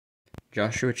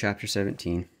Joshua chapter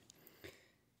 17.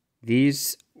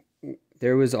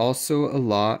 There was also a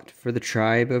lot for the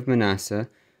tribe of Manasseh,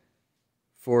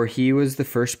 for he was the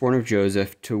firstborn of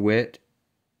Joseph, to wit,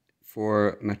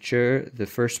 for Machir, the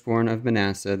firstborn of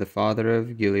Manasseh, the father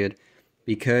of Gilead,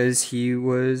 because he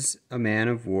was a man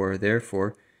of war.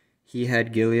 Therefore he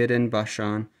had Gilead and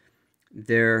Bashan.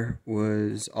 There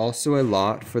was also a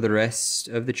lot for the rest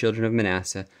of the children of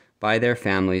Manasseh, by their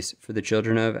families, for the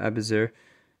children of Abizur,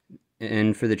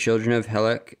 and for the children of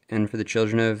Helek, and for the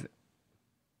children of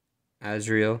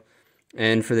Azriel,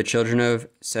 and for the children of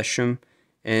Seshem,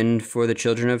 and for the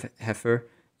children of Hefer,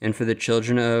 and for the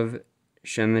children of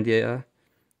Shemadiah.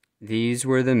 These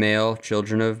were the male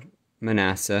children of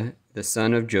Manasseh, the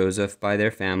son of Joseph, by their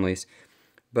families.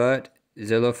 But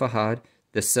Zelophehad,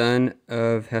 the son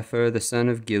of Hefer, the son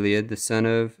of Gilead, the son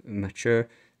of Machir,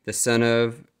 the son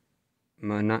of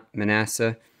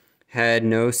Manasseh, had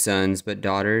no sons but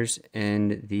daughters,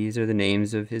 and these are the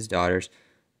names of his daughters: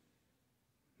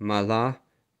 Mahlah,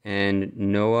 and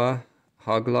Noah,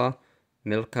 Hoglah,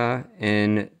 Milcah,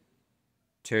 and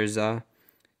Tirzah.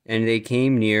 And they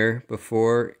came near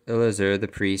before Eleazar the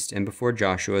priest, and before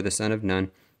Joshua the son of Nun,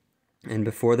 and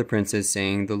before the princes,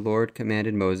 saying, The Lord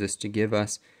commanded Moses to give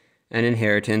us an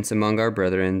inheritance among our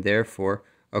brethren. Therefore,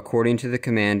 according to the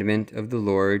commandment of the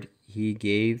Lord, he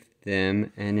gave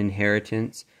them an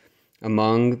inheritance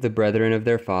among the brethren of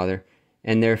their father.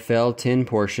 And there fell 10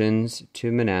 portions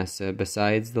to Manasseh,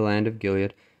 besides the land of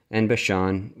Gilead and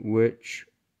Bashan, which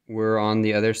were on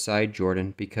the other side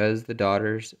Jordan, because the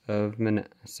daughters of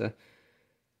Manasseh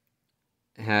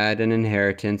had an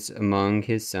inheritance among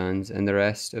his sons, and the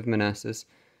rest of Manasseh's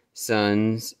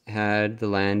sons had the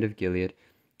land of Gilead.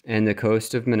 And the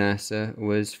coast of Manasseh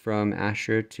was from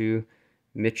Asher to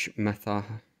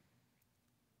Michmathah,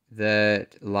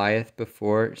 that lieth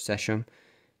before Shechem,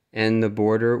 and the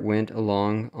border went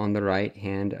along on the right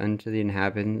hand unto the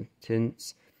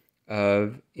inhabitants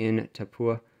of In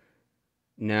Tappuah.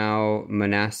 Now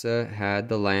Manasseh had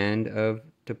the land of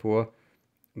Tappuah,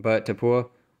 but Tappuah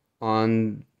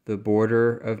on the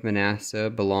border of Manasseh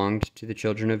belonged to the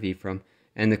children of Ephraim,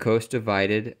 and the coast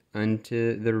divided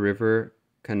unto the river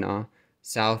Kanah,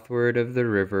 southward of the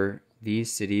river. These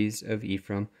cities of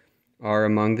Ephraim are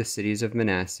among the cities of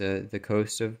Manasseh. The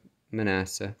coast of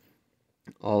Manasseh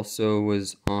also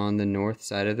was on the north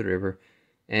side of the river,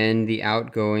 and the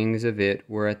outgoings of it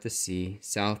were at the sea.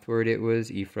 Southward it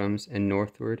was Ephraim's, and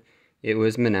northward it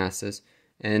was Manasseh's,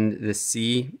 and the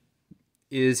sea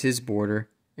is his border.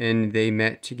 And they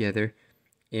met together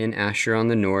in Asher on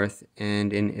the north,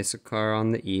 and in Issachar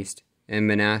on the east. And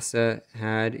Manasseh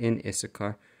had in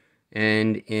Issachar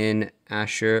and in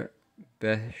Asher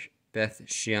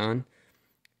Bethshean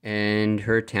and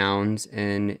her towns,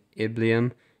 and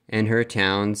Ibleam and her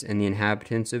towns, and the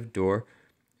inhabitants of Dor,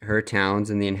 her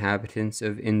towns, and the inhabitants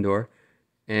of Endor,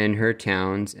 and her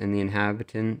towns, and the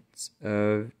inhabitants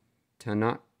of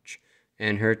Tanach,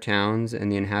 and her towns,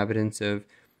 and the inhabitants of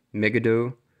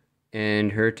Megiddo,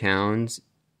 and her towns,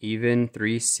 even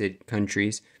 3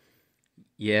 countries.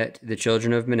 Yet the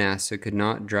children of Manasseh could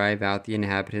not drive out the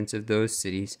inhabitants of those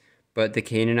cities, but the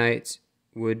Canaanites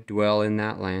would dwell in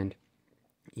that land.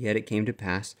 Yet it came to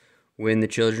pass, when the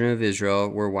children of Israel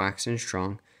were waxen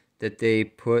strong, that they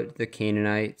put the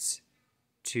Canaanites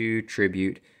to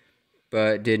tribute,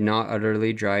 but did not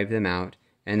utterly drive them out.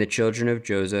 And the children of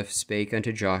Joseph spake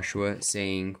unto Joshua,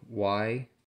 saying, Why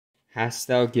hast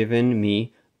thou given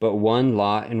me but one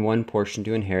lot and one portion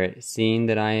to inherit, seeing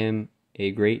that I am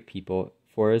a great people,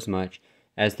 forasmuch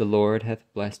as the Lord hath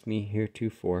blessed me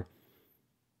heretofore?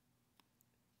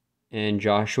 And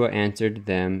Joshua answered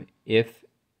them, If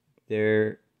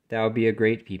thou be a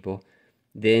great people,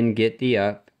 then get thee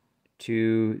up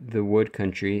to the wood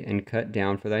country, and cut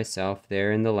down for thyself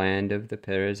there in the land of the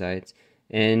Perizzites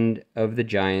and of the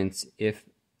giants, if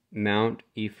Mount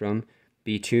Ephraim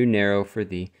be too narrow for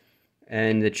thee.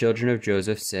 And the children of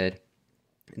Joseph said,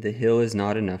 The hill is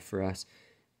not enough for us,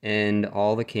 and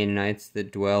all the Canaanites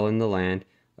that dwell in the land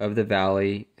of the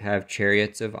valley have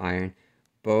chariots of iron,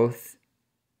 both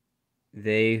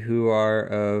they who are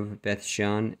of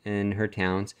Bethshan and her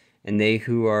towns, and they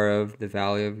who are of the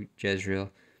valley of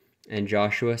Jezreel. And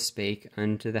Joshua spake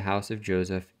unto the house of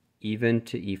Joseph, even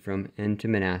to Ephraim and to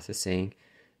Manasseh, saying,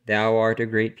 Thou art a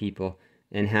great people,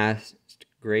 and hast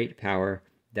great power.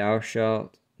 Thou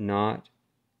shalt not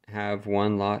have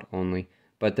one lot only,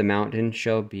 but the mountain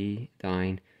shall be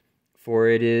thine. For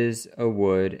it is a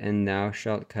wood, and thou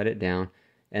shalt cut it down,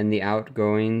 and the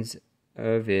outgoings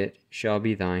of it shall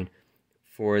be thine.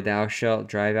 For thou shalt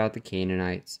drive out the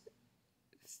Canaanites,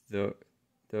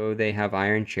 though they have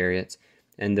iron chariots,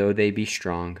 and though they be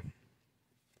strong.